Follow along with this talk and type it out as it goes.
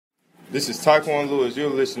This is Taekwon Lewis. You're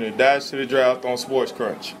listening to Dash to the Draft on Sports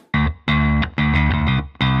Crunch.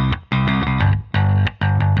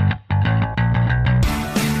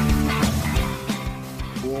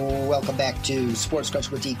 Welcome back to Sports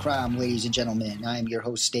Crunch with D. Crom, ladies and gentlemen. I'm your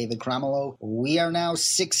host, David Cromwell. We are now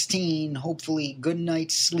 16, hopefully good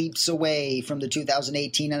night's sleeps away from the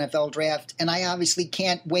 2018 NFL Draft, and I obviously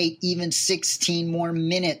can't wait even 16 more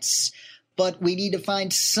minutes. But we need to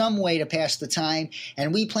find some way to pass the time,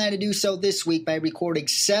 and we plan to do so this week by recording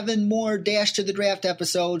 7 more Dash to the Draft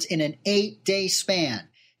episodes in an 8-day span.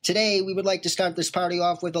 Today, we would like to start this party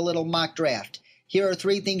off with a little mock draft. Here are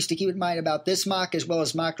 3 things to keep in mind about this mock as well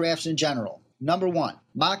as mock drafts in general. Number 1,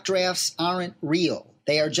 mock drafts aren't real.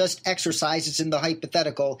 They are just exercises in the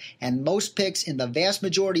hypothetical, and most picks in the vast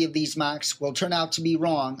majority of these mocks will turn out to be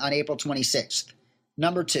wrong on April 26th.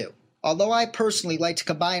 Number 2, although I personally like to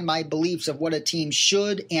combine my beliefs of what a team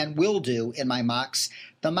should and will do in my mocks,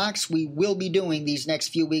 the mocks we will be doing these next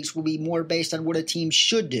few weeks will be more based on what a team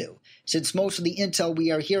should do, since most of the intel we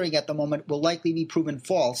are hearing at the moment will likely be proven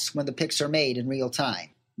false when the picks are made in real time.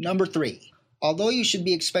 Number 3, although you should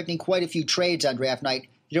be expecting quite a few trades on draft night,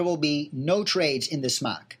 there will be no trades in this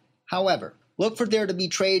mock. However, look for there to be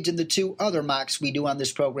trades in the 2 other mocks we do on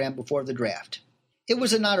this program before the draft. It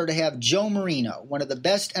was an honor to have Joe Marino, one of the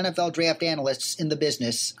best NFL draft analysts in the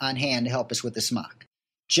business, on hand to help us with this mock.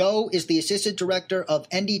 Joe is the Assistant Director of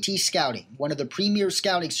NDT Scouting, one of the premier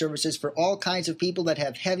scouting services for all kinds of people that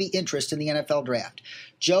have heavy interest in the NFL Draft.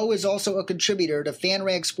 Joe is also a contributor to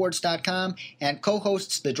FanRagSports.com and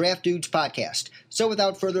co-hosts the Draft Dudes podcast. So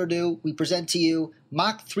without further ado, we present to you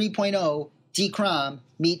Mock 3.0, D. Crom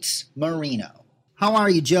meets Marino. How are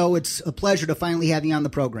you, Joe? It's a pleasure to finally have you on the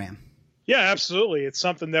program. Yeah, absolutely. It's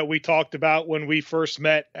something that we talked about when we first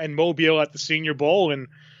met in Mobile at the Senior Bowl, and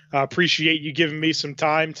appreciate you giving me some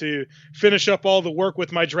time to finish up all the work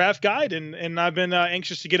with my draft guide, and I've been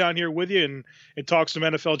anxious to get on here with you and talk some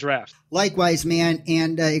NFL draft. Likewise, man,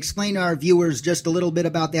 and explain to our viewers just a little bit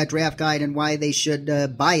about that draft guide and why they should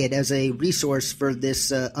buy it as a resource for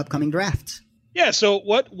this upcoming draft. Yeah, so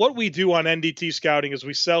what we do on NDT Scouting is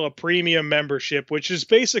we sell a premium membership, which is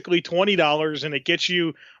basically $20, and it gets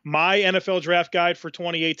you my NFL draft guide for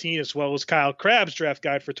 2018 as well as Kyle Crabb's draft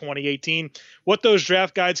guide for 2018. What those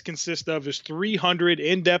draft guides consist of is 300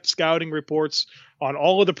 in-depth scouting reports on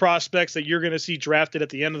all of the prospects that you're going to see drafted at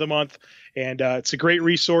the end of the month. And it's a great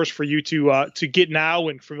resource for you to get now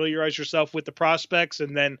and familiarize yourself with the prospects,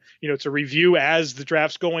 and then, to review as the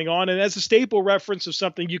draft's going on, and as a staple reference of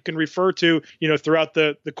something you can refer to, throughout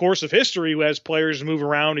the course of history as players move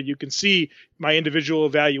around, and you can see my individual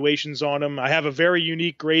evaluations on them. I have a very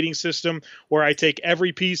unique grading system where I take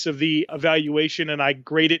every piece of the evaluation and I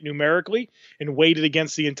grade it numerically and weight it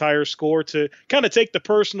against the entire score to kind of take the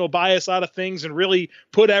personal bias out of things and really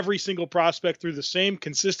put every single prospect through the same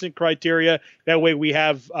consistent criteria. That way we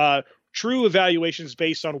have true evaluations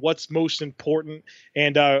based on what's most important.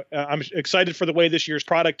 And I'm excited for the way this year's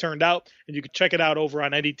product turned out, and you can check it out over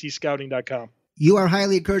on ndtscouting.com. You are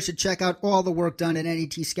highly encouraged to check out all the work done at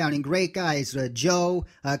NDT Scouting. Great guys, Joe,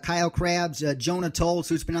 Kyle Crabbs, Jonah Tolles,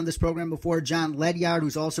 who's been on this program before, John Ledyard,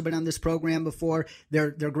 who's also been on this program before. They're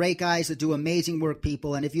great guys that do amazing work,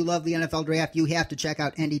 people. And if you love the NFL Draft, you have to check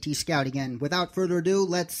out NDT Scouting. And without further ado,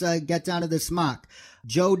 let's get down to this mock.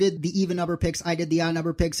 Joe did the even number picks, I did the odd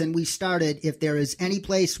number picks, and we started, if there is any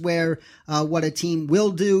place where what a team will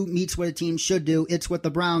do meets what a team should do, it's what the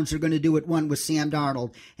Browns are going to do at 1 with Sam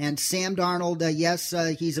Darnold. And Sam Darnold, yes,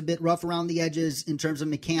 he's a bit rough around the edges in terms of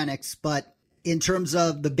mechanics, but in terms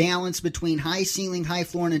of the balance between high ceiling, high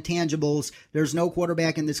floor, and intangibles, there's no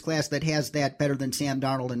quarterback in this class that has that better than Sam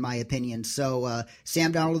Darnold, in my opinion. So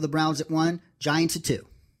Sam Darnold of the Browns at 1, Giants at 2.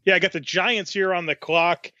 Yeah, I got the Giants here on the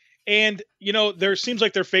clock. And, there seems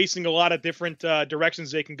like they're facing a lot of different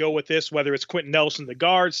directions they can go with this, whether it's Quentin Nelson, the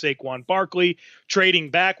guard, Saquon Barkley,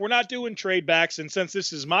 trading back. We're not doing trade backs. And since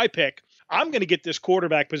this is my pick, I'm going to get this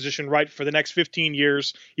quarterback position right for the next 15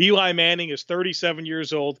 years. Eli Manning is 37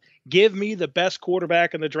 years old. Give me the best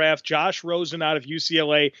quarterback in the draft, Josh Rosen out of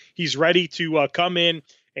UCLA. He's ready to come in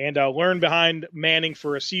and learn behind Manning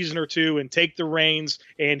for a season or two and take the reins.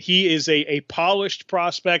 And he is a polished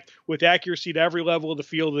prospect with accuracy to every level of the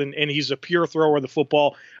field, and he's a pure thrower of the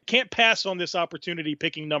football. Can't pass on this opportunity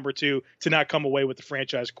picking number 2 to not come away with the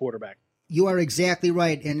franchise quarterback. You are exactly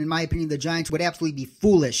right. And in my opinion, the Giants would absolutely be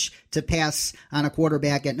foolish to pass on a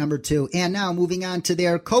quarterback at number 2. And now moving on to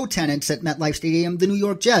their co-tenants at MetLife Stadium, the New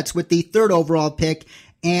York Jets, with the 3rd overall pick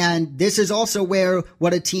And this is also where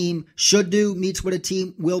what a team should do meets what a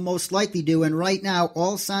team will most likely do. And right now,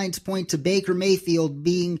 all signs point to Baker Mayfield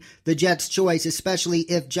being the Jets' choice, especially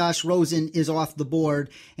if Josh Rosen is off the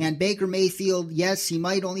board. And Baker Mayfield, yes, he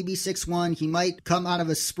might only be 6'1". He might come out of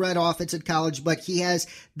a spread offense at college, but he has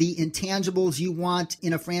the intangibles you want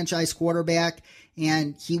in a franchise quarterback.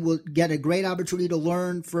 And he will get a great opportunity to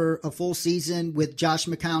learn for a full season with Josh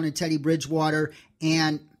McCown and Teddy Bridgewater.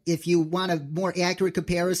 And if you want a more accurate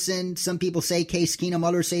comparison, some people say Case Keenum,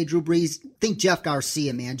 others say Drew Brees. Think Jeff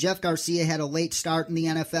Garcia, man. Jeff Garcia had a late start in the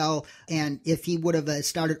NFL, and if he would have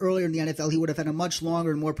started earlier in the NFL, he would have had a much longer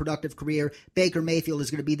and more productive career. Baker Mayfield is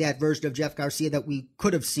going to be that version of Jeff Garcia that we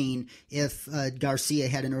could have seen if Garcia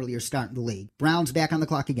had an earlier start in the league. Browns back on the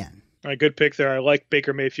clock again. All right, good pick there. I like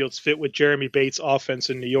Baker Mayfield's fit with Jeremy Bates' offense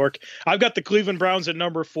in New York. I've got the Cleveland Browns at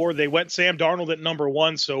number 4. They went Sam Darnold at number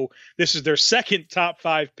 1, so this is their second top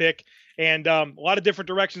 5 pick. And a lot of different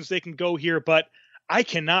directions they can go here, but I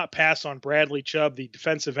cannot pass on Bradley Chubb, the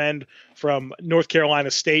defensive end from North Carolina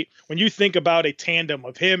State. When you think about a tandem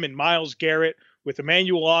of him and Myles Garrett with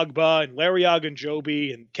Emmanuel Ogbah and Larry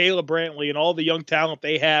Ogunjobi and Caleb Brantley and all the young talent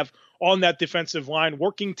they have on that defensive line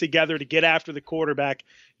working together to get after the quarterback,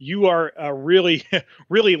 you are really,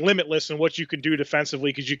 really limitless in what you can do defensively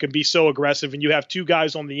because you can be so aggressive and you have 2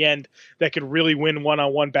 guys on the end that can really win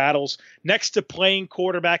one-on-one battles. Next to playing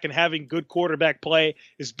quarterback and having good quarterback play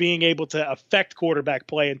is being able to affect quarterback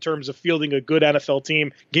play in terms of fielding a good NFL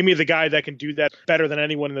team. Give me the guy that can do that better than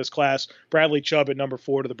anyone in this class, Bradley Chubb at number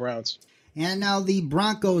 4 to the Browns. And now the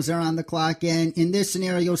Broncos are on the clock, and in this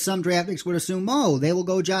scenario, some draft picks would assume, they will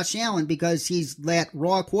go Josh Allen because he's that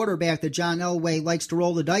raw quarterback that John Elway likes to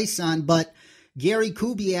roll the dice on, but Gary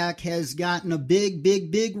Kubiak has gotten a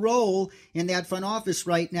big role in that front office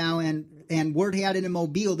right now, and word had it in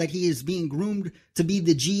Mobile that he is being groomed to be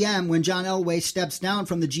the GM when John Elway steps down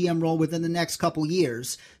from the GM role within the next couple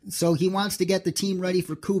years. So he wants to get the team ready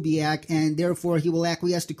for Kubiak, and therefore he will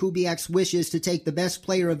acquiesce to Kubiak's wishes to take the best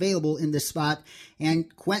player available in this spot.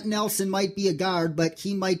 And Quentin Nelson might be a guard, but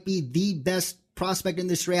he might be the best prospect in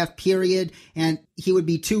this draft, period, and he would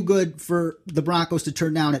be too good for the Broncos to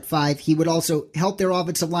turn down at 5. He would also help their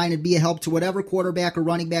offensive line and be a help to whatever quarterback or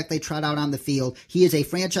running back they trot out on the field. He is a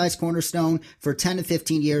franchise cornerstone for 10 to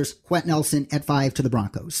 15 years. Quentin Nelson at 5 to the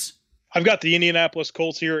Broncos. I've got the Indianapolis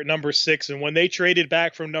Colts here at number 6, and when they traded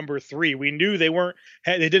back from number 3, we knew they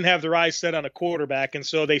didn't have their eyes set on a quarterback, and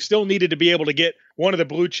so they still needed to be able to get one of the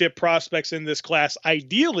blue chip prospects in this class.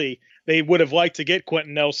 Ideally, they would have liked to get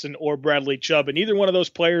Quentin Nelson or Bradley Chubb, and either one of those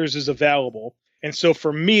players is available. And so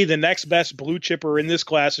for me, the next best blue chipper in this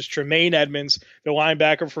class is Tremaine Edmonds, the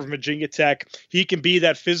linebacker from Virginia Tech. He can be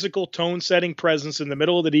that physical tone-setting presence in the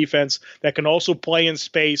middle of the defense that can also play in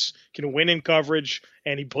space, can win in coverage,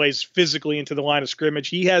 and he plays physically into the line of scrimmage.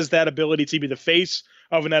 He has that ability to be the face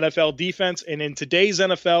of an NFL defense. And in today's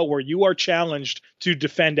NFL, where you are challenged to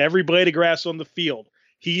defend every blade of grass on the field,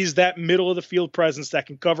 he's that middle of the field presence that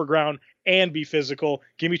can cover ground and be physical.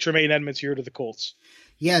 Give me Tremaine Edmonds here to the Colts.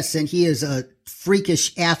 Yes, and he is a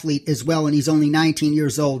freakish athlete as well, and he's only 19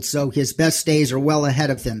 years old, so his best days are well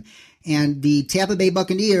ahead of him. And the Tampa Bay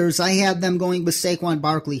Buccaneers, I have them going with Saquon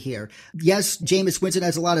Barkley here. Yes, Jameis Winston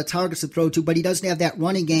has a lot of targets to throw to, but he doesn't have that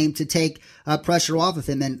running game to take pressure off of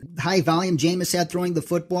him. And high volume, Jameis had throwing the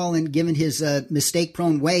football, and given his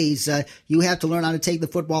mistake-prone ways, you have to learn how to take the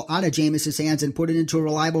football out of Jameis's hands and put it into a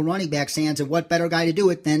reliable running back's hands. And what better guy to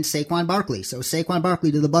do it than Saquon Barkley? So Saquon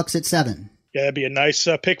Barkley to the Bucs at 7. Yeah, that'd be a nice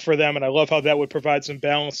pick for them, and I love how that would provide some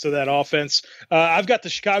balance to that offense. I've got the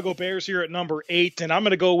Chicago Bears here at number 8, and I'm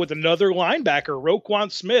going to go with another linebacker,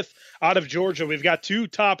 Roquan Smith out of Georgia. We've got 2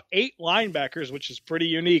 top 8 linebackers, which is pretty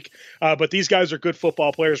unique, but these guys are good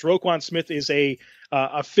football players. Roquan Smith is a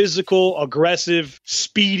physical, aggressive,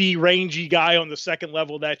 speedy, rangy guy on the second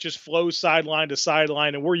level that just flows sideline to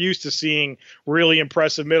sideline. And we're used to seeing really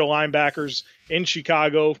impressive middle linebackers in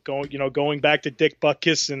Chicago, going back to Dick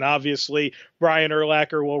Butkus and obviously Brian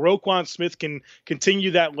Urlacher. Well, Roquan Smith can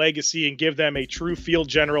continue that legacy and give them a true field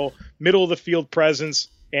general, middle of the field presence,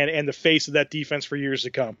 and the face of that defense for years to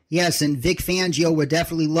come. Yes, and Vic Fangio would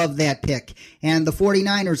definitely love that pick. And the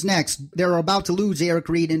 49ers next. They're about to lose Eric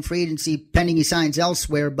Reid in free agency pending he signs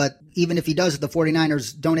elsewhere, but even if he does, the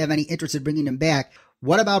 49ers don't have any interest in bringing him back.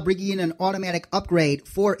 What about bringing in an automatic upgrade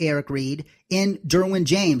for Eric Reid in Derwin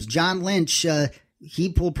James? John Lynch,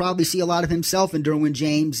 he will probably see a lot of himself in Derwin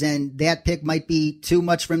James, and that pick might be too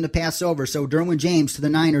much for him to pass over. So Derwin James to the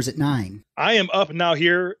Niners at 9. I am up now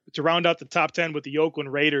here to round out the top 10 with the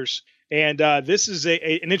Oakland Raiders. And this is an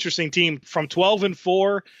interesting team from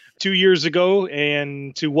 12-4 2 years ago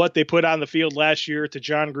and to what they put on the field last year to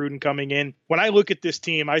John Gruden coming in. When I look at this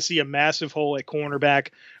team, I see a massive hole at cornerback.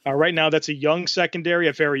 Right now, that's a young secondary,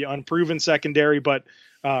 a very unproven secondary, but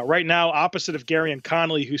right now, opposite of Gary and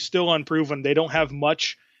Connolly, who's still unproven, they don't have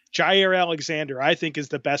much. Jair Alexander, I think, is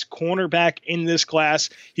the best cornerback in this class.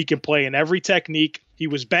 He can play in every technique. He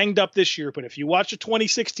was banged up this year, but if you watch the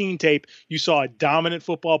 2016 tape, you saw a dominant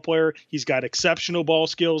football player. He's got exceptional ball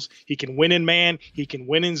skills. He can win in man. He can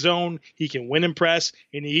win in zone. He can win in press.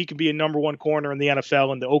 And he can be a number one corner in the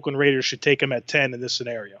NFL, and the Oakland Raiders should take him at 10 in this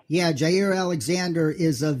scenario. Yeah, Jair Alexander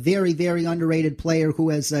is a very, very underrated player who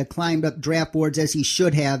has climbed up draft boards as he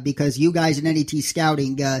should have, because you guys in NET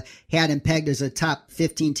Scouting had him pegged as a top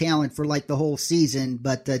 15 talent for like the whole season,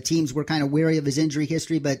 but teams were kind of wary of his injury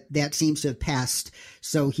history, but that seems to have passed.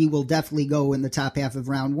 So he will definitely go in the top half of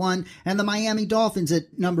round 1. And the Miami Dolphins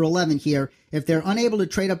at number 11 here, if they're unable to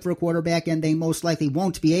trade up for a quarterback, and they most likely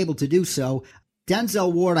won't be able to do so,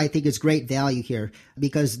 Denzel Ward, I think, is great value here,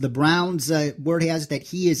 because the Browns, word has it that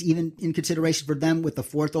he is even in consideration for them with the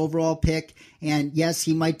 4th overall pick. And yes,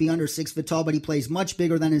 he might be under 6 foot tall, but he plays much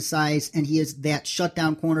bigger than his size, and he is that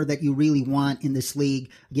shutdown corner that you really want in this league,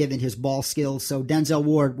 given his ball skills. So Denzel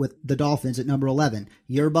Ward with the Dolphins at number 11.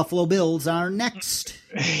 Your Buffalo Bills are next.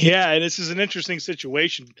 Yeah, and this is an interesting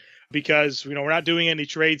situation, because, we're not doing any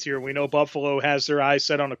trades here. We know Buffalo has their eyes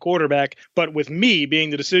set on a quarterback, but with me being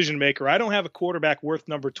the decision maker, I don't have a quarterback worth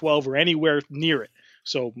number 12 or anywhere near it.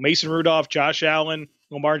 So Mason Rudolph, Josh Allen,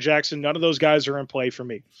 Lamar Jackson, none of those guys are in play for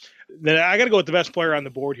me. Then I got to go with the best player on the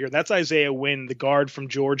board here. That's Isaiah Wynn, the guard from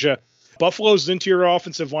Georgia. Buffalo's interior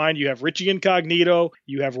offensive line, you have Richie Incognito,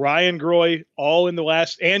 you have Ryan Groy, all in the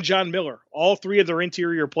last, and John Miller. All 3 of their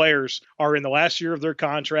interior players are in the last year of their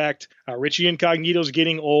contract. Richie Incognito's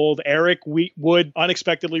getting old. Eric Wood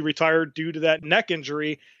unexpectedly retired due to that neck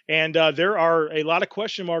injury. And there are a lot of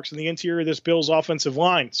question marks in the interior of this Bills offensive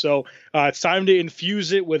line. So it's time to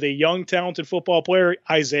infuse it with a young, talented football player.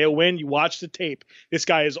 Isaiah Wynn, you watch the tape. This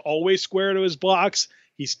guy is always square to his blocks.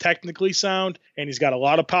 He's technically sound, and he's got a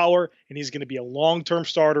lot of power, and he's going to be a long-term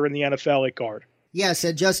starter in the NFL at guard. Yes,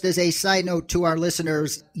 and just as a side note to our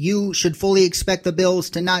listeners, you should fully expect the Bills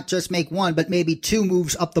to not just make 1, but maybe 2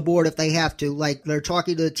 moves up the board if they have to. Like, they're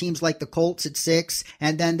talking to teams like the Colts at 6,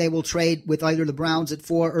 and then they will trade with either the Browns at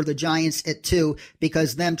 4 or the Giants at 2,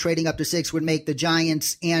 because them trading up to 6 would make the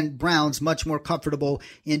Giants and Browns much more comfortable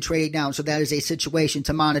in trading down. So that is a situation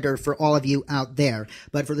to monitor for all of you out there.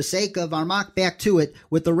 But for the sake of our mock, back to it,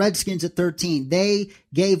 with the Redskins at 13, they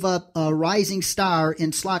gave up a rising star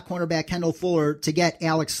in slot cornerback Kendall Fuller to get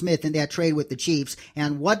Alex Smith in that trade with the Chiefs.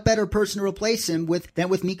 And what better person to replace him with than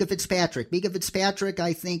with Minkah Fitzpatrick? Minkah Fitzpatrick,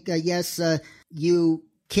 I think, you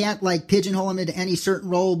can't pigeonhole him into any certain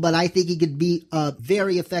role, but I think he could be a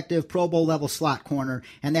very effective Pro Bowl level slot corner.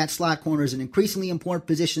 And that slot corner is an increasingly important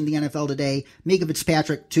position in the NFL today. Minkah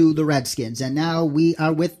Fitzpatrick to the Redskins. And now we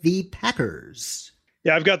are with the Packers.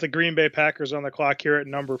 Yeah, I've got the Green Bay Packers on the clock here at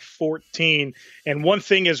number 14. And one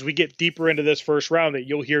thing as we get deeper into this first round that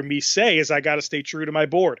you'll hear me say is I got to stay true to my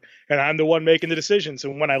board. And I'm the one making the decisions.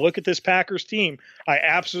 And when I look at this Packers team, I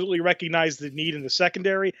absolutely recognize the need in the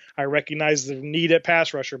secondary. I recognize the need at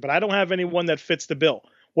pass rusher, but I don't have anyone that fits the bill.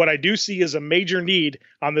 What I do see is a major need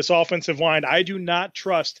on this offensive line. I do not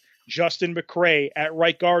trust Justin McCray at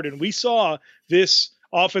right guard. And we saw this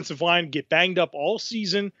offensive line get banged up all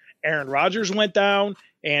season. Aaron Rodgers went down,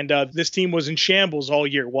 and this team was in shambles all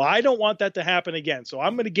year. Well, I don't want that to happen again. So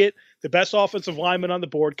I'm going to get the best offensive lineman on the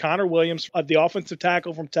board, Connor Williams, the offensive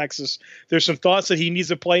tackle from Texas. There's some thoughts that he needs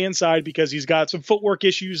to play inside because he's got some footwork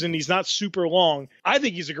issues and he's not super long. I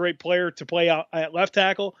think he's a great player to play out at left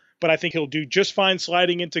tackle, but I think he'll do just fine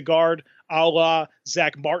sliding into guard, a la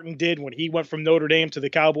Zach Martin did when he went from Notre Dame to the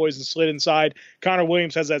Cowboys and slid inside. Connor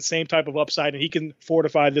Williams has that same type of upside, and he can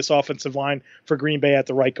fortify this offensive line for Green Bay at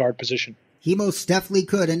the right guard position. He most definitely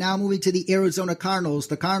could. And now moving to the Arizona Cardinals.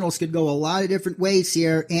 The Cardinals could go a lot of different ways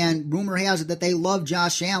here, and rumor has it that they love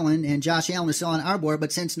Josh Allen, and Josh Allen is still on our board.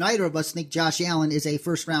 But since neither of us think Josh Allen is a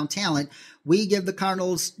first-round talent, we give the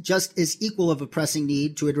Cardinals just as equal of a pressing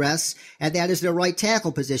need to address, and that is their right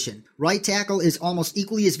tackle position. Right tackle is almost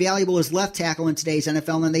equally as valuable as left tackle in today's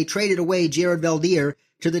NFL, and they traded away Jared Veldheer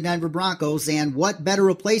to the Denver Broncos, and what better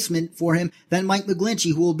replacement for him than Mike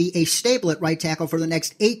McGlinchey, who will be a staple at right tackle for the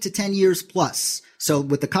next 8 to 10 years plus. So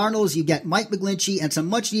with the Cardinals, you get Mike McGlinchey and some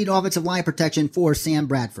much-needed offensive line protection for Sam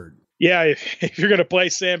Bradford. Yeah, if you're going to play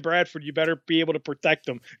Sam Bradford, you better be able to protect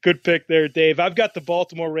him. Good pick there, Dave. I've got the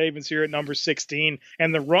Baltimore Ravens here at number 16,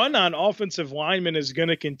 and the run on offensive linemen is going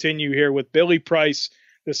to continue here with Billy Price,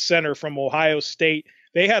 the center from Ohio State.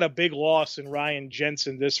 they had a big loss in Ryan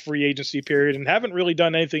Jensen this free agency period and haven't really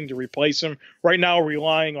done anything to replace him. Right now,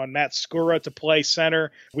 relying on Matt Skura to play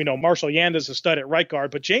center. We know Marshall Yanda's a stud at right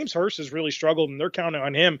guard, but James Hurst has really struggled, and they're counting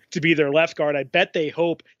on him to be their left guard. I bet they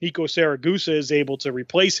hope Nico Saragusa is able to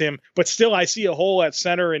replace him, but still I see a hole at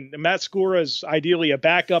center, and Matt Skura is ideally a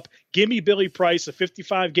backup. Give me Billy Price, a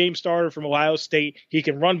 55-game starter from Ohio State. He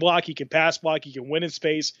can run block, he can pass block, he can win in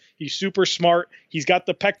space. He's super smart. He's got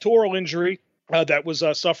the pectoral injury that was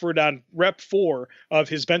suffered on rep 4 of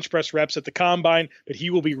his bench press reps at the combine, but he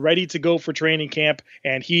will be ready to go for training camp,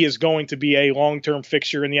 and he is going to be a long-term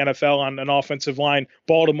fixture in the NFL on an offensive line.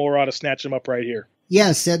 Baltimore ought to snatch him up right here.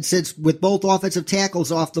 Yes, and since with both offensive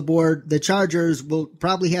tackles off the board, the Chargers will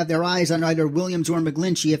probably have their eyes on either Williams or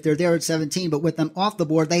McGlinchey if they're there at 17, but with them off the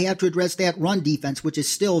board, they have to address that run defense, which is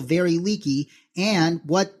still very leaky. And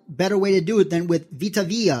what better way to do it than with Vita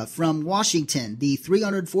Vea from Washington, the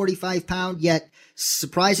 345-pound yet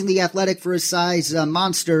surprisingly athletic for his size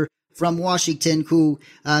monster from Washington, who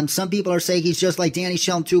some people are saying he's just like Danny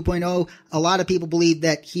Shelton 2.0. A lot of people believe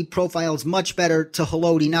that he profiles much better to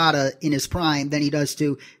Haloti Ngata in his prime than he does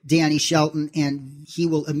to Danny Shelton, and he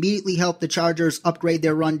will immediately help the Chargers upgrade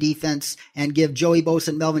their run defense and give Joey Bosa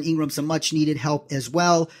and Melvin Ingram some much-needed help as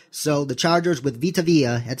well. So the Chargers with Vita Vea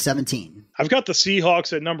at 17. I've got the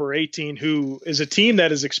Seahawks at number 18, who is a team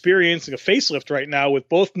that is experiencing a facelift right now with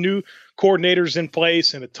both new coordinators in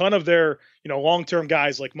place and a ton of their long-term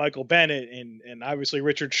guys like Michael Bennett and obviously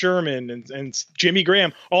Richard Sherman and Jimmy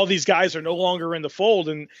Graham. All these guys are no longer in the fold.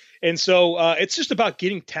 And so it's just about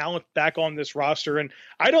getting talent back on this roster. And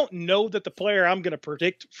I don't know that the player I'm going to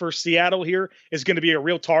predict for Seattle here is going to be a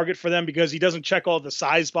real target for them because he doesn't check all the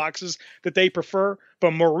size boxes that they prefer.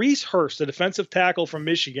 But Maurice Hurst, the defensive tackle from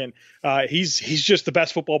Michigan, he's just the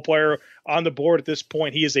best football player on the board at this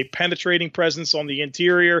point. He is a penetrating presence on the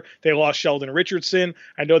interior. They lost Sheldon Richardson.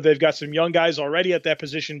 I know they've got some young guys already at that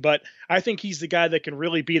position, but I think he's the guy that can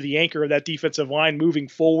really be the anchor of that defensive line moving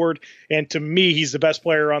forward. And to me, he's the best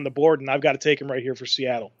player on the board, and I've got to take him right here for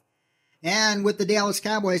Seattle. And with the Dallas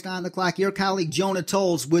Cowboys now on the clock, your colleague Jonah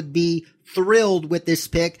Tolles would be thrilled with this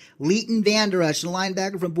pick. Leighton Vander Esch, the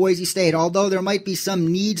linebacker from Boise State. Although there might be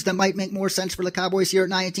some needs that might make more sense for the Cowboys here at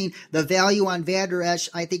 19, the value on Vander Esch,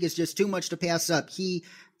 I think, is just too much to pass up. He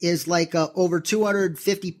is like over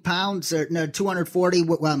 250 pounds, or no, 240.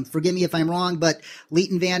 Forgive me if I'm wrong, but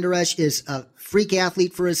Leighton Vander Esch is a freak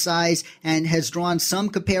athlete for his size and has drawn some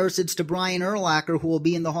comparisons to Brian Urlacher, who will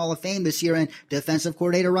be in the Hall of Fame this year. And defensive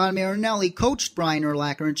coordinator Rod Marinelli coached Brian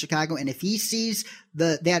Urlacher in Chicago. And if he sees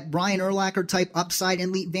that Brian Urlacher type upside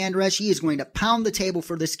in Leighton Vander Esch, he is going to pound the table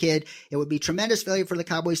for this kid. It would be tremendous value for the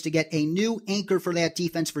Cowboys to get a new anchor for that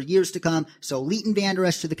defense for years to come. So Leighton Vander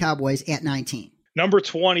Esch to the Cowboys at 19. Number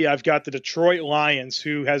 20, I've got the Detroit Lions,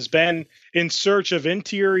 who has been in search of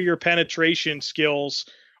interior penetration skills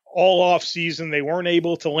all off season. They weren't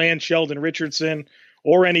able to land Sheldon Richardson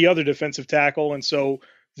or any other defensive tackle. And so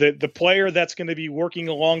the player that's going to be working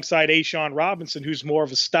alongside A'Shawn Robinson, who's more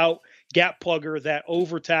of a stout gap plugger, that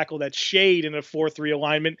over tackle, that shade in a 4-3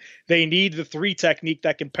 alignment, they need the 3 technique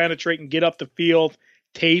that can penetrate and get up the field.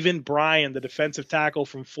 Taven Bryan, the defensive tackle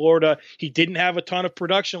from Florida. He didn't have a ton of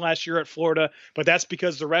production last year at Florida, but that's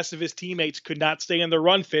because the rest of his teammates could not stay in their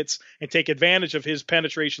run fits and take advantage of his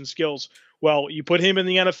penetration skills. Well, you put him in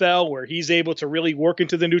the NFL where he's able to really work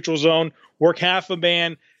into the neutral zone, work half a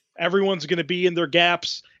man. Everyone's going to be in their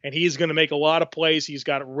gaps, and he's going to make a lot of plays. He's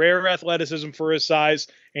got rare athleticism for his size,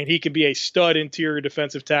 and he can be a stud interior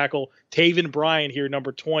defensive tackle. Taven Bryan here,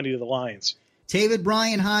 number 20 to the Lions. Taven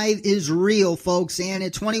Bryan Hyde is real, folks. And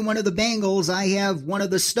at 21 of the Bengals, I have one of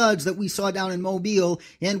the studs that we saw down in Mobile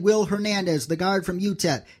in Will Hernandez, the guard from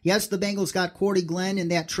UTEP. Yes, the Bengals got Cordy Glenn in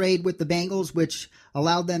that trade with the Bengals, which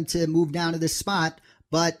allowed them to move down to this spot,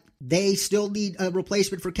 but they still need a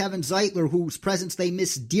replacement for Kevin Zeitler, whose presence they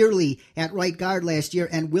missed dearly at right guard last year.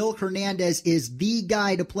 And Will Hernandez is the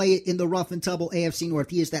guy to play in the rough and tumble AFC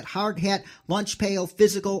North. He is that hard hat, lunch pail,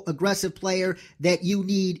 physical, aggressive player that you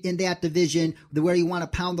need in that division where you want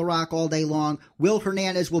to pound the rock all day long. Will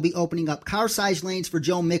Hernandez will be opening up car-sized lanes for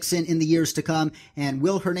Joe Mixon in the years to come. And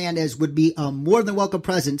Will Hernandez would be a more than welcome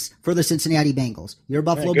presence for the Cincinnati Bengals. Your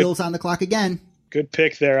Buffalo Bills on the clock again. Good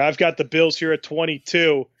pick there. I've got the Bills here at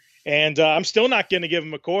 22. And I'm still not going to give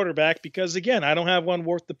him a quarterback because, again, I don't have one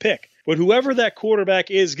worth the pick. But whoever that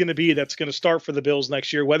quarterback is going to be that's going to start for the Bills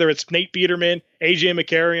next year, whether it's Nate Peterman, A.J.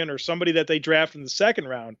 McCarron, or somebody that they draft in the second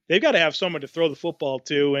round, they've got to have someone to throw the football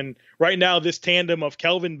to. And right now, this tandem of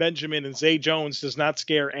Kelvin Benjamin and Zay Jones does not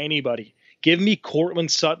scare anybody. Give me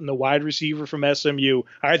Cortland Sutton, the wide receiver from SMU.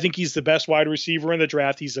 I think he's the best wide receiver in the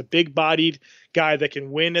draft. He's a big-bodied guy that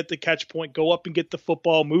can win at the catch point, go up and get the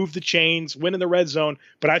football, move the chains, win in the red zone.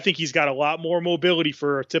 But I think he's got a lot more mobility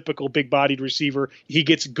for a typical big-bodied receiver. He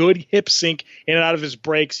gets good hip sync in and out of his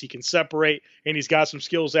breaks. He can separate, and he's got some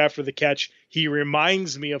skills after the catch. He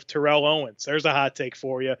reminds me of Terrell Owens. There's a hot take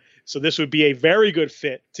for you. So this would be a very good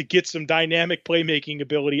fit to get some dynamic playmaking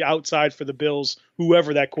ability outside for the Bills,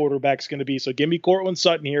 whoever that quarterback's going to be. So give me Cortland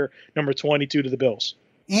Sutton here, number 22 to the Bills.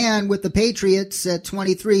 And with the Patriots at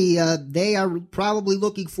 23, they are probably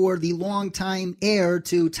looking for the longtime heir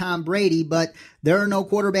to Tom Brady, but there are no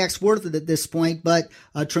quarterbacks worth it at this point. But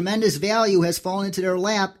a tremendous value has fallen into their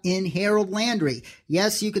lap in Harold Landry.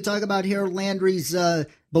 Yes, you could talk about Harold Landry's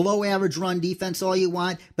below average run defense all you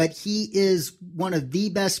want, but he is one of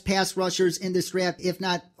the best pass rushers in this draft, if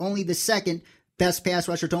not only the second best pass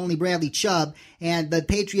rusher to only Bradley Chubb. And the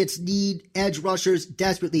Patriots need edge rushers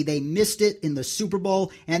desperately. They missed it in the Super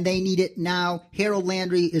Bowl, and they need it now. Harold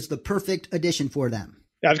Landry is the perfect addition for them.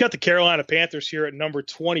 I've got the Carolina Panthers here at number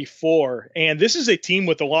 24, and this is a team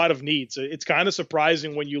with a lot of needs. It's kind of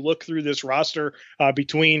surprising when you look through this roster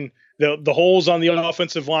between the holes on the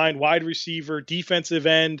offensive line, wide receiver, defensive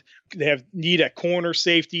end. They have need at corner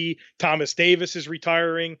safety. Thomas Davis is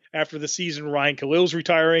retiring after the season. Ryan Khalil's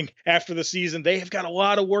retiring after the season. They have got a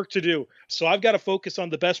lot of work to do. So I've got to focus on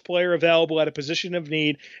the best player available at a position of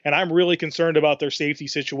need, and I'm really concerned about their safety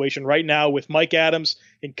situation right now with Mike Adams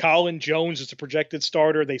and Colin Jones as a projected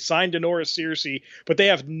starter. They signed Denoris Searcy, but they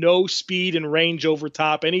have no speed and range over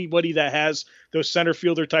top. Anybody that has those center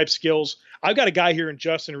fielder type skills. I've got a guy here in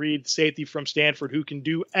Justin Reed, safety from Stanford, who can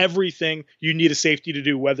do everything you need a safety to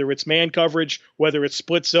do, whether it's man coverage, whether it's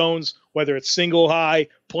split zones, whether it's single high,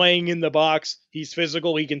 playing in the box. He's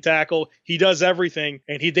physical. He can tackle. He does everything.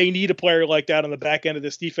 And they need a player like that on the back end of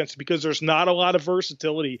this defense because there's not a lot of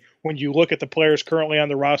versatility when you look at the players currently on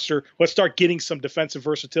the roster. Let's start getting some defensive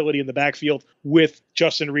versatility in the backfield with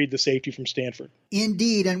Justin Reed, the safety from Stanford.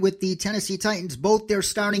 Indeed. And with the Tennessee Titans, both their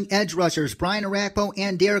starting edge rushers, Brian Orakpo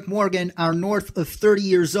and Derek Morgan, are north of 30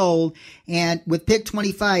 years old. And with pick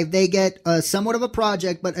 25, they get somewhat of a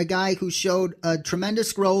project, but a guy who showed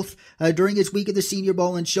tremendous growth during his week of the Senior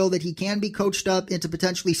Bowl and show that he can be coached up into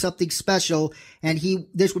potentially something special. And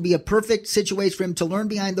this would be a perfect situation for him to learn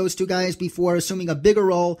behind those two guys before assuming a bigger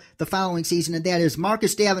role the following season. And that is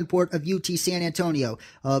Marcus Davenport of UT San Antonio.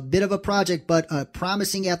 A bit of a project, but a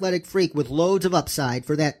promising athletic freak with loads of upside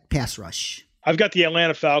for that pass rush. I've got the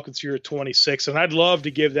Atlanta Falcons here at 26, and I'd love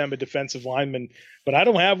to give them a defensive lineman, but I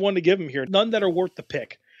don't have one to give them here. None that are worth the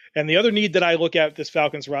pick. And the other need that I look at this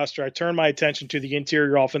Falcons roster, I turn my attention to the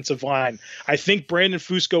interior offensive line. I think Brandon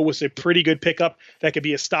Fusco was a pretty good pickup that could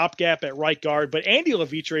be a stopgap at right guard. But Andy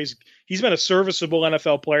Levitre, he's been a serviceable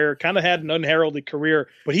NFL player, kind of had an unheralded career,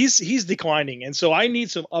 but he's declining. And so I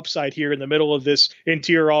need some upside here in the middle of this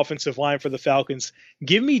interior offensive line for the Falcons.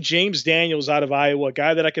 Give me James Daniels out of Iowa, a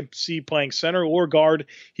guy that I can see playing center or guard.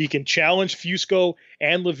 He can challenge Fusco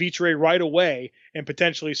and Levitre right away and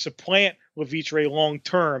potentially supplant Levitre long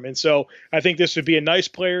term. And so I think this would be a nice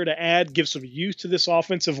player to add, give some youth to this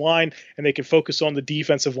offensive line, and they can focus on the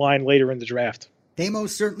defensive line later in the draft. They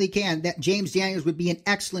most certainly can. That James Daniels would be an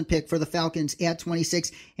excellent pick for the Falcons at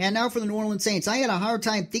 26. And now for the New Orleans Saints. I had a hard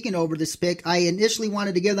time thinking over this pick. I initially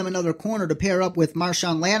wanted to give them another corner to pair up with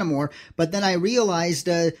Marshawn Lattimore, but then I realized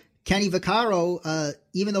Kenny Vaccaro,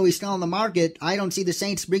 even though he's still on the market, I don't see the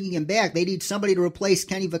Saints bringing him back. They need somebody to replace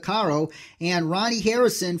Kenny Vaccaro. And Ronnie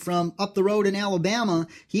Harrison from up the road in Alabama,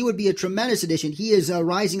 he would be a tremendous addition. He is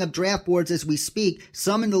rising up draft boards as we speak.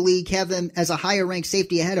 Some in the league have him as a higher-ranked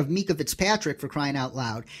safety ahead of Mika Fitzpatrick, for crying out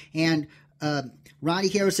loud. And Ronnie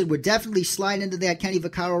Harrison would definitely slide into that Kenny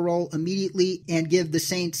Vaccaro role immediately and give the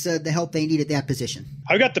Saints the help they need at that position.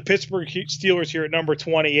 I've got the Pittsburgh Steelers here at number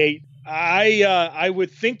 28. I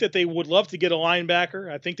would think that they would love to get a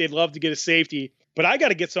linebacker. I think they'd love to get a safety, but I got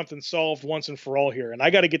to get something solved once and for all here, and I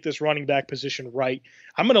got to get this running back position right.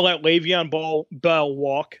 I'm going to let Le'Veon Bell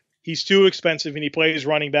walk. He's too expensive, and he plays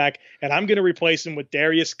running back, and I'm going to replace him with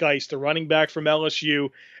Darius Geis, the running back from LSU,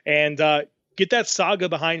 and get that saga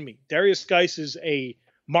behind me. Darius Geis is a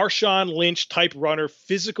Marshawn Lynch type runner,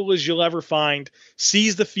 physical as you'll ever find,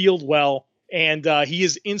 sees the field well, and he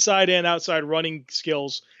is inside and outside running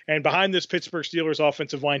skills. And behind this Pittsburgh Steelers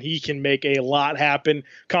offensive line, he can make a lot happen,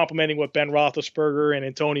 complementing what Ben Roethlisberger and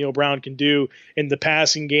Antonio Brown can do in the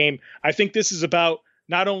passing game. I think this is about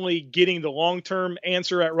not only getting the long-term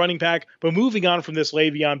answer at running back, but moving on from this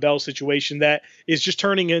Le'Veon Bell situation that is just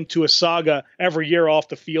turning into a saga every year off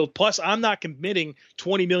the field. Plus, I'm not committing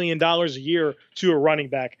 $20 million a year to a running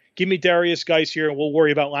back. give me Darius Geis here, and we'll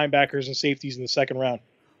worry about linebackers and safeties in the second round.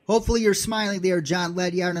 Hopefully you're smiling there, John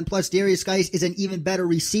Ledyard. And plus, Darius Geis is an even better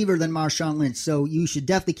receiver than Marshawn Lynch. So you should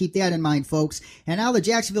definitely keep that in mind, folks. And now the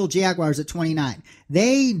Jacksonville Jaguars at 29.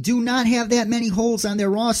 They do not have that many holes on their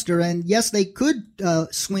roster. And yes, they could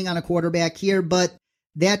swing on a quarterback here, but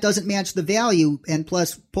that doesn't match the value. And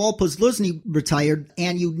plus, Paul Posluszny retired,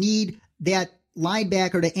 and you need that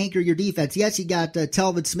linebacker to anchor your defense. Yes, you got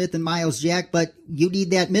Telvin Smith and Miles Jack, but you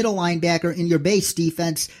need that middle linebacker in your base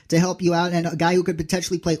defense to help you out, and a guy who could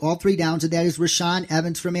potentially play all three downs, and that is Rashaan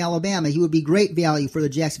Evans from Alabama. He would be great value for the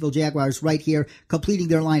Jacksonville Jaguars right here, completing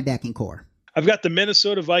their linebacking core. I've got the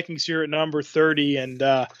Minnesota Vikings here at number 30, and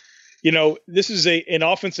this is an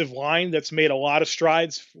offensive line that's made a lot of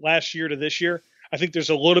strides last year to this year. I think there's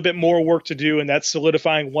a little bit more work to do, and that's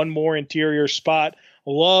solidifying one more interior spot.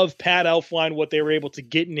 Love Pat Elflein, what they were able to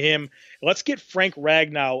get in him. Let's get Frank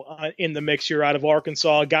Ragnow in the mix here out of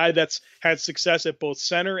Arkansas, a guy that's had success at both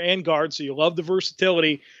center and guard, so you love the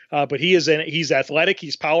versatility, but he's athletic,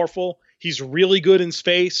 he's powerful, he's really good in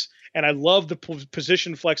space, and I love the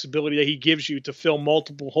position flexibility that he gives you to fill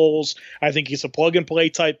multiple holes. I think he's a plug-and-play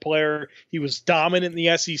type player. He was dominant in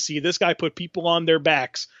the SEC. This guy put people on their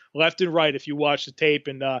backs left and right if you watch the tape,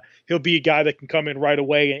 and he'll be a guy that can come in right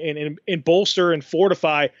away and bolster and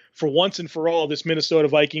fortify for once and for all this Minnesota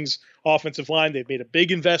Vikings offensive line. They've made a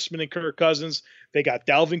big investment in Kirk Cousins. They got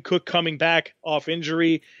Dalvin Cook coming back off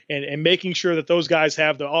injury, and making sure that those guys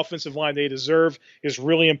have the offensive line they deserve is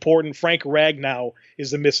really important. Frank Ragnow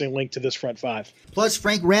is the missing link to this front five. Plus,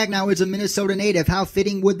 Frank Ragnow is a Minnesota native. How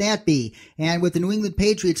fitting would that be? And with the New England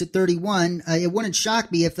Patriots at 31, it wouldn't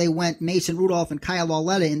shock me if they went Mason Rudolph and Kyle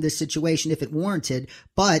Lauletta in this situation if it warranted,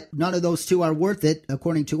 but none of those two are worth it,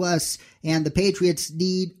 according to us. And the Patriots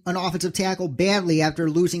need an offensive tackle badly after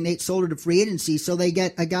losing Nate Solder to free agency, so they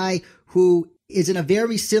get a guy who is in a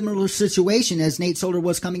very similar situation as Nate Solder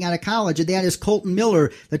was coming out of college, and that is Colton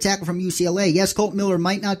Miller, the tackle from UCLA. Yes, Colton Miller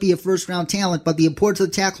might not be a first-round talent, but the importance of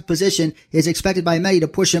the tackle position is expected by many to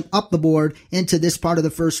push him up the board into this part of the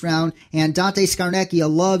first round. And Dante Scarnecchia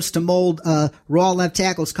loves to mold raw left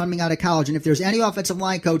tackles coming out of college, and if there's any offensive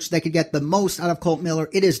line coach that could get the most out of Colton Miller,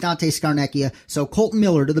 it is Dante Scarnecchia. So Colton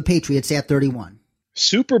Miller to the Patriots at 31.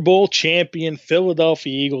 Super Bowl champion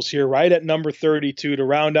Philadelphia Eagles here right at number 32 to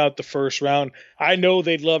round out the first round. I know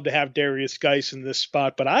they'd love to have Darius Geis in this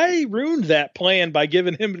spot, but I ruined that plan by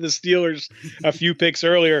giving him to the Steelers a few picks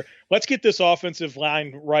earlier. Let's get this offensive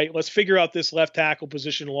line right. Let's figure out this left tackle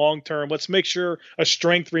position long term. Let's make sure a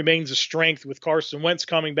strength remains a strength with Carson Wentz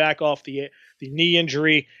coming back off the knee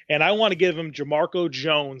injury. And I want to give him Jamarco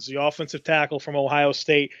Jones, the offensive tackle from Ohio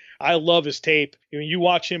State. I love his tape. When you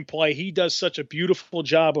watch him play, he does such a beautiful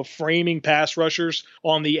job of framing pass rushers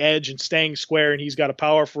on the edge and staying square, and he's got a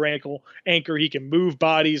powerful anchor. He can move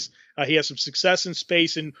bodies. He has some success in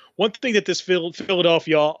space. And one thing that this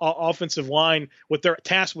Philadelphia offensive line, what they're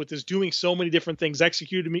tasked with, is doing so many different things,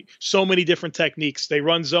 executing so many different techniques. They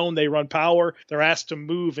run zone, they run power, they're asked to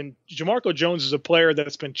move. And Jamarco Jones is a player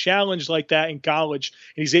that's been challenged like that in college.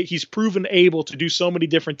 And he's proven able to do so many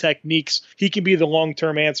different techniques. He can be the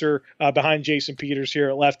long-term answer behind Jason Peters here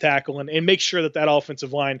at left tackle and make sure that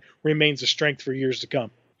offensive line remains a strength for years to come.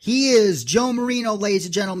 He is Joe Marino, ladies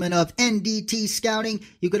and gentlemen, of NDT Scouting.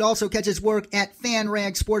 You could also catch his work at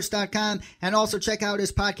fanragsports.com and also check out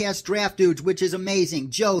his podcast, Draft Dudes, which is amazing.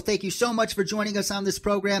 Joe, thank you so much for joining us on this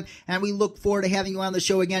program, and we look forward to having you on the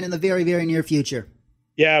show again in the very, very near future.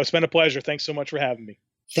 Yeah, it's been a pleasure. Thanks so much for having me.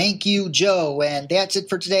 Thank you, Joe. And that's it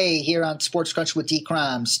for today here on Sports Crunch with D.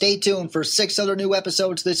 Crom. Stay tuned for 6 other new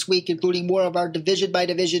episodes this week, including more of our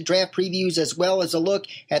division-by-division draft previews, as well as a look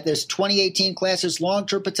at this 2018 class's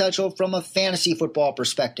long-term potential from a fantasy football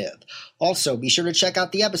perspective. Also, be sure to check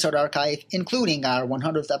out the episode archive, including our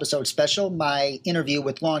 100th episode special, my interview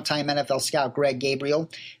with longtime NFL scout Greg Gabriel,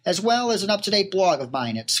 as well as an up-to-date blog of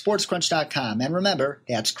mine at sportscrunch.com. And remember,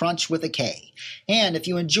 that's Crunch with a K. And if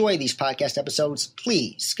you enjoy these podcast episodes,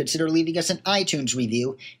 please consider leaving us an iTunes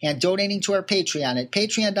review and donating to our Patreon at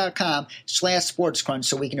patreon.com/sportscrunch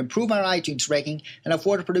so we can improve our iTunes ranking and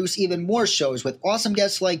afford to produce even more shows with awesome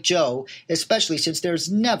guests like Joe, especially since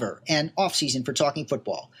there's never an off-season for talking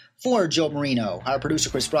football. For Joe Marino, our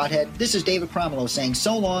producer Chris Broadhead, this is David Cromwell saying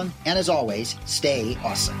so long, and as always, stay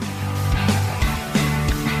awesome.